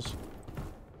levels.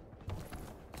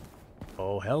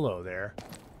 Oh, hello there.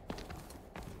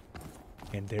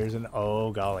 And there's an...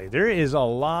 Oh, golly. There is a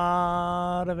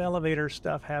lot of elevator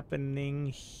stuff happening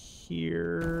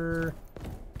here.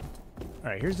 All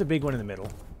right, here's the big one in the middle.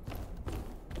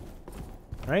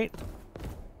 Right?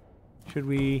 Should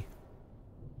we...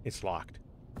 It's locked.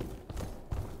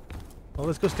 Well,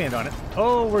 let's go stand on it.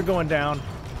 Oh, we're going down.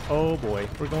 Oh, boy.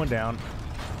 We're going down.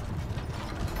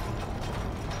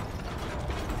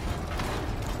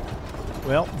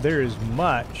 Well, there is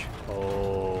much.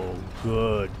 Oh,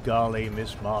 good golly,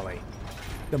 Miss Molly.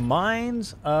 The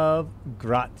Mines of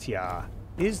Gratia.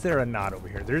 Is there a knot over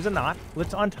here? There's a knot.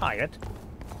 Let's untie it.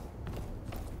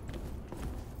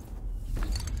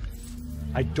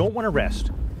 I don't want to rest.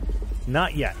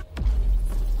 Not yet.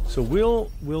 So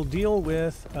we'll deal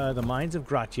with the Mines of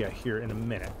Gratia here in a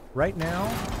minute. Right now...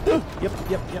 Yep.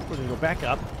 We're going to go back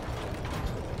up.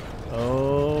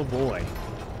 Oh, boy.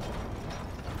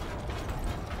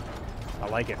 I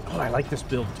like it. Oh, I like this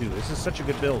build, too. This is such a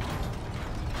good build.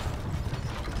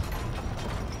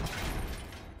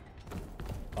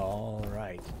 All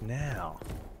right. Now.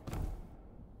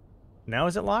 Now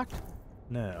is it locked?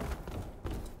 No.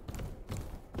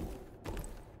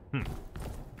 How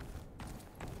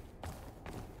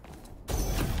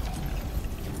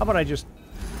about I just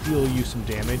deal you some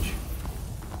damage?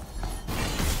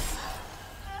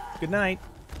 Good night.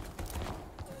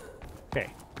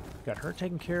 Okay. Got her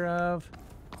taken care of.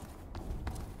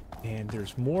 And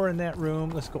there's more in that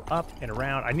room. Let's go up and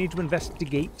around. I need to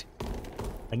investigate.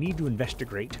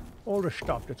 All the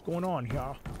stuff that's going on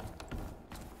here.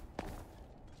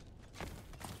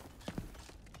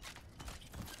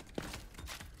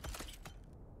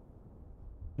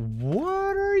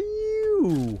 What are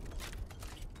you?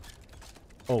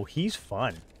 Oh, he's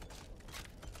fun.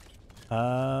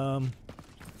 Right?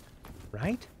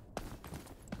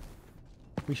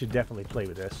 We should definitely play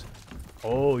with this.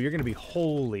 Oh, you're going to be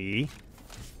holy.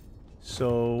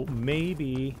 So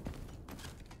maybe...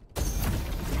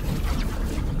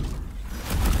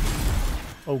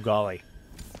 Oh, golly.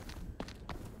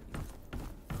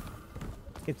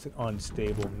 It's an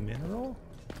unstable mineral.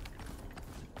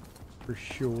 For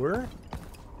sure.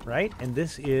 Right? And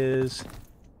this is...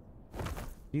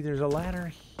 See, there's a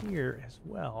ladder here as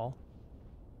well.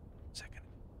 Second.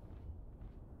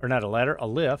 Or not a ladder, a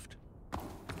lift.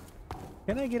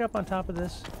 Can I get up on top of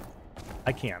this?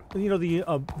 I can't. You know, the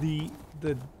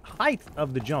height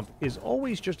of the jump is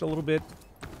always just a little bit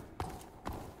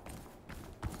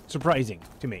surprising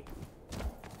to me.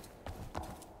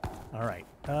 All right.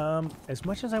 As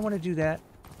much as I want to do that,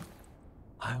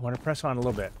 I want to press on a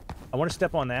little bit. I want to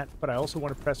step on that, but I also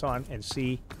want to press on and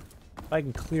see if I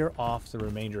can clear off the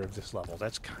remainder of this level.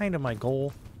 That's kind of my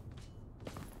goal.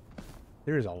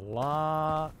 There is a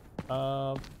lot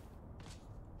of...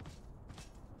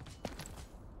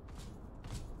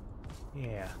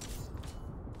 Yeah.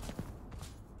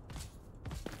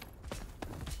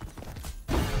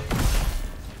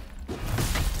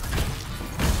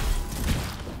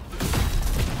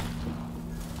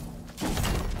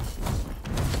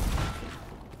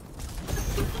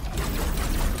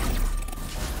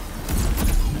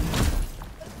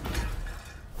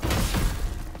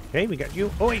 Okay, we got you.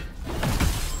 Oh, wait.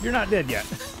 You're not dead yet.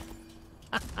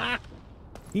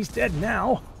 He's dead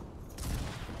now.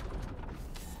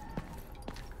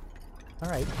 All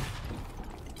right.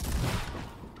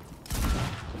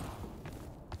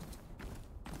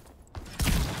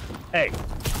 Hey.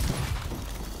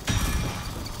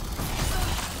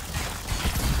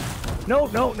 No,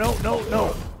 no, no, no,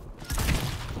 no.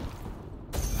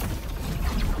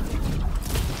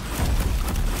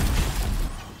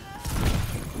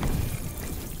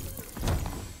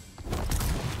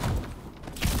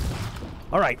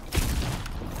 All right.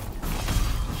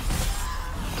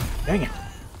 Dang it.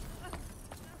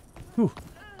 Whew.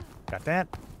 Got that.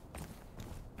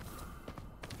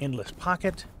 Endless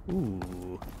pocket.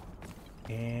 Ooh.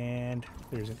 And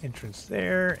there's an entrance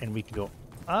there, and we can go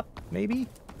up, maybe?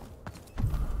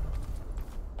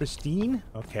 Pristine.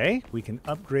 Okay. We can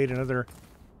upgrade another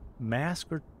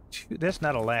mask or two. That's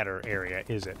not a ladder area,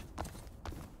 is it?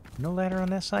 No ladder on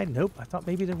that side? Nope. I thought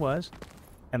maybe there was.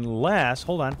 Unless,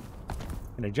 hold on.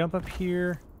 Can I jump up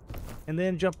here and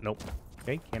then jump? Nope.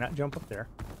 Okay, cannot jump up there.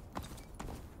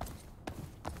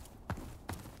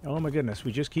 Oh my goodness,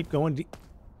 we just keep going deep.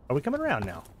 Are we coming around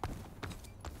now?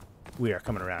 We are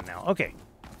coming around now. Okay,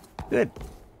 good.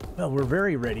 Well, we're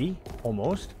very ready,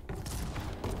 almost,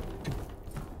 to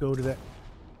go to that.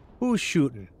 Who's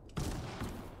shooting?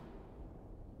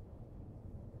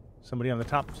 Somebody on the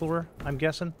top floor, I'm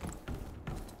guessing.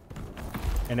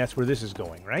 And that's where this is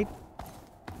going, right?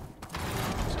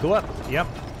 Let's go up. Yep.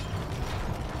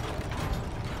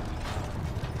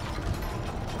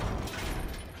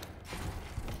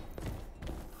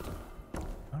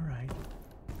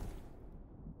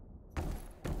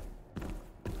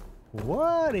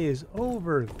 What is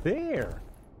over there?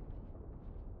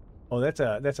 Oh, that's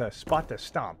a spot to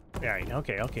stomp. Yeah,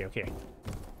 okay, okay, okay.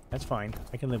 That's fine.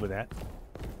 I can live with that.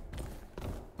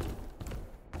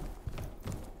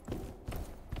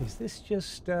 Is this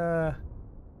just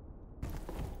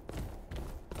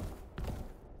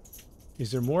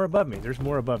Is there more above me? There's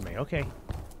more above me. Okay.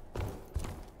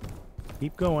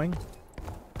 Keep going.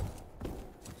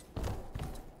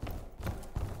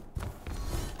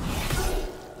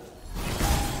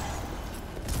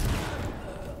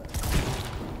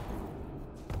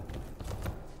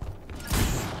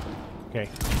 Okay.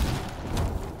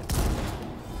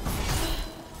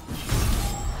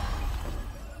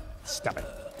 Stop it.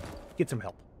 Get some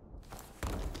help.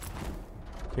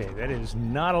 Okay, that is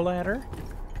not a ladder.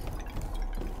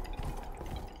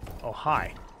 Oh,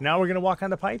 hi. Now we're going to walk on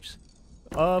the pipes?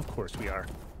 Of course we are.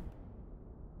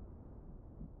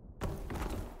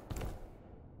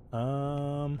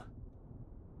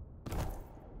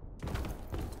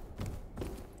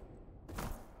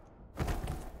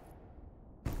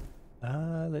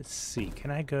 Let's see.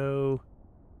 Can I go?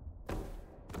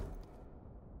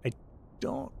 I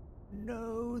don't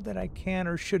know that I can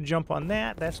or should jump on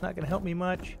that. That's not going to help me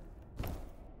much.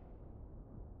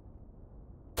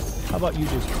 How about you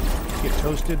just get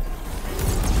toasted?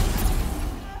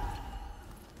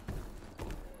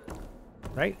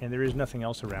 Right? And there is nothing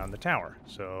else around the tower.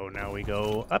 So now we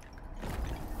go up.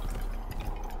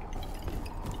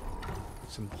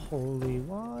 Some holy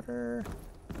water.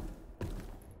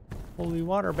 Holy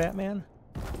water, Batman.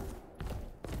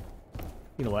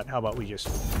 You know what? How about we just...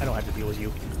 I don't have to deal with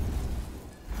you.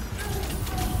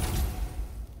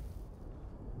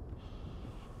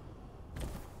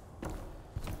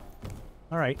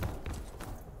 Alright.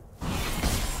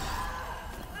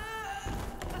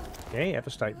 Okay,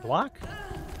 Epistite block.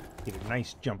 Get a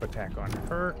nice jump attack on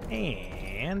her,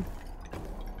 and...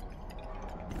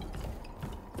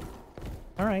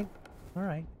 Alright,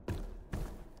 alright.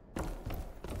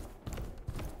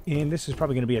 And this is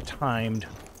probably going to be a timed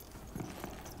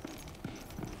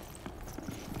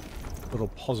little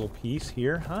puzzle piece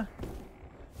here, huh?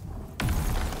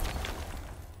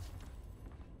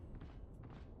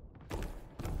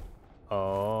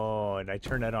 Oh, did I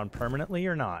turn that on permanently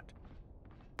or not?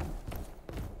 I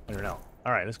don't know.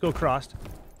 All right, let's go across.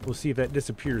 We'll see if that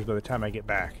disappears by the time I get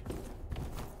back.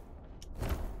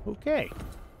 Okay.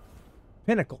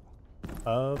 Pinnacle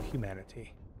of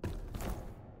humanity.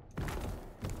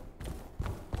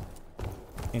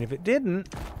 And if it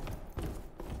didn't...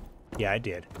 Yeah, I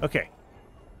did. Okay.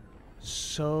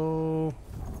 So...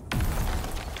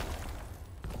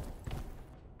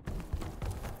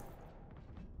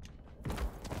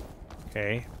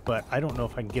 Okay, but I don't know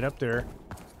if I can get up there.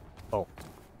 Oh.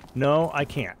 No, I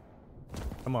can't.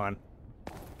 Come on.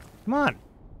 Come on.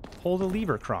 Pull the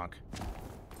lever, Kronk.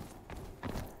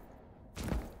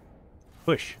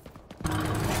 Push.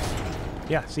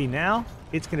 Yeah, see now?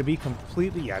 It's going to be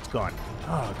completely... Yeah, it's gone.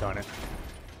 Oh, darn it.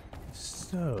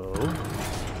 So...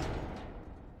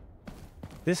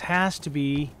 This has to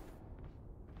be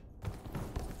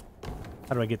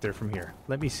How do I get there from here?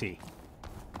 Let me see.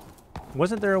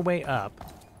 Wasn't there a way up?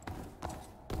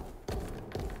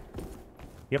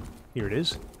 Yep, here it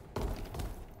is.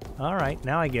 All right,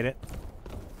 now I get it.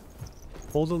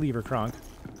 Pull the lever, Kronk.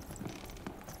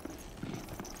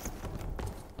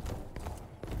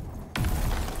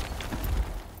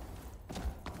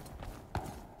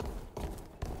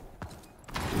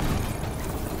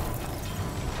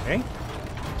 Okay.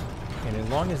 And as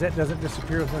long as that doesn't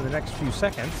disappear within the next few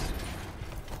seconds...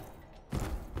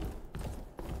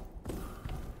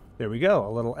 There we go, a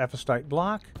little epistite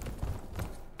block.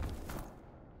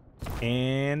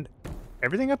 And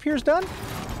everything up here is done? You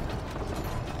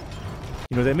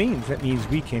know what that means? That means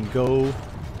we can go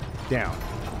down.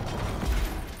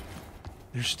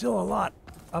 There's still a lot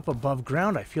up above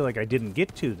ground I feel like I didn't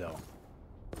get to, though.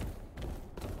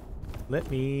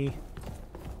 Let me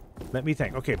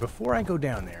think. Okay, before I go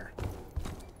down there...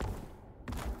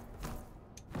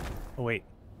 Oh, wait.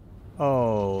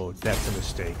 Oh, that's a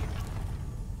mistake.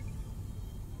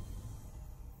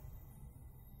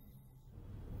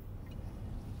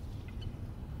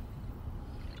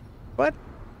 But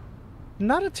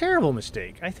not a terrible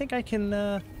mistake. I think I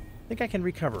can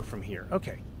recover from here.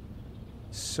 Okay.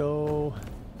 So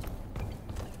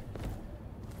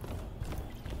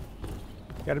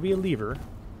got to be a lever.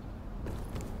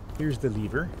 Here's the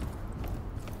lever.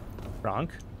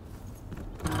 Kronk.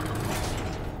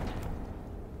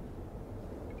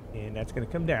 And that's going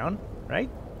to come down, right?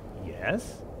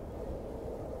 Yes.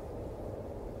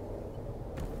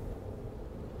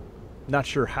 Not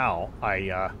sure how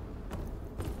I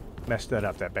messed that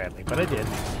up that badly, but I did.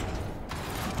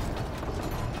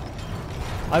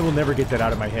 I will never get that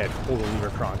out of my head. Pull the lever,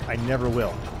 Kronk. I never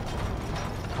will.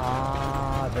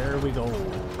 Ah, there we go.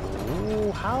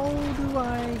 How do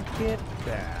I get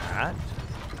that?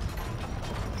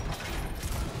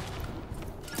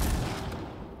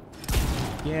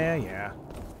 Yeah.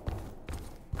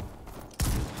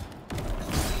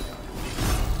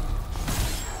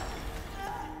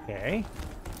 Okay.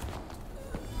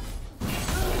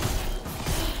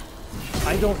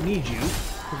 I don't need you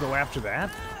to go after that.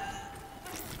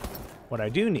 What I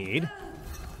do need,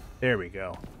 there we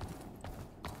go,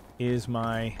 is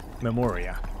my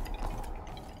Memoria.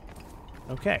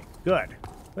 Okay, good.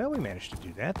 Well, we managed to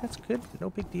do that. That's good. No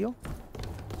big deal.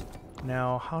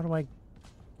 Now, how do I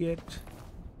get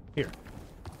here?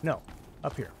 No,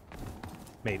 up here.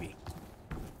 Maybe.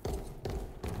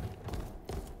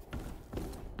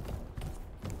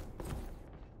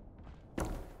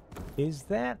 Is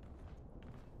that...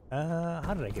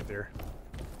 how did I get there?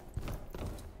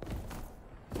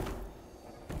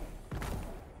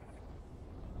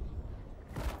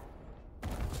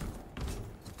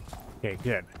 Okay,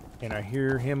 good. And I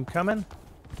hear him coming,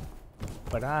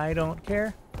 but I don't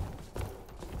care.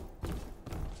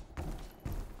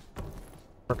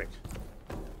 Perfect.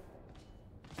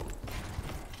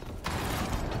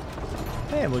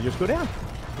 And we'll just go down.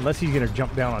 Unless he's going to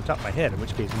jump down on top of my head, in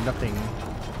which case nothing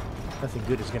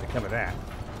good is going to come of that.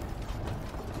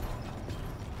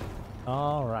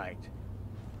 All right.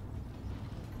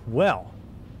 Well,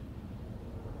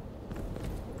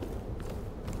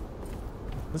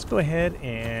 let's go ahead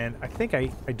and I think I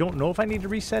don't know if I need to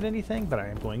reset anything, but I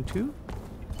am going to.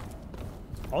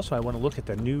 Also, I want to look at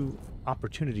the new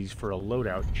opportunities for a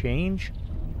loadout change.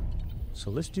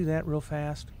 So let's do that real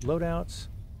fast. Loadouts.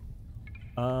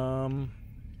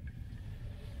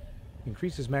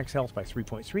 Increases max health by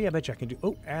 3.3. I bet you I can do...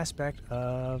 Oh, aspect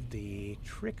of the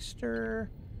trickster.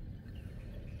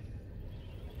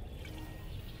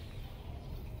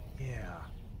 Yeah.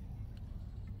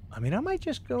 I mean, I might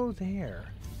just go there.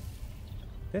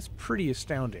 That's pretty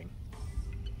astounding.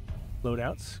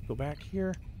 Loadouts. Go back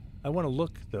here. I want to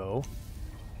look, though.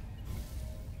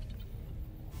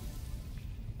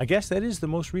 I guess that is the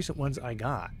most recent ones I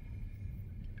got.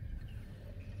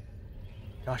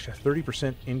 Gosh, a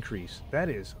 30% increase. That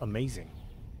is amazing.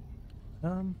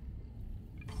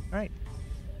 Alright.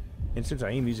 And since I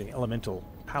am using elemental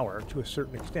power to a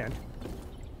certain extent,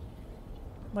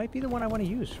 might be the one I want to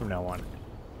use from now on.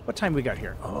 What time we got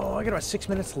here? Oh, I got about 6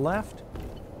 minutes left.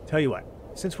 Tell you what,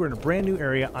 since we're in a brand new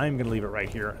area, I'm going to leave it right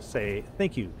here. Say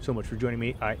thank you so much for joining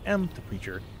me. I am the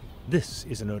Preacher. This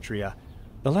is Enotria.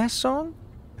 The last song,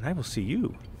 and I will see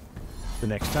you the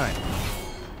next time.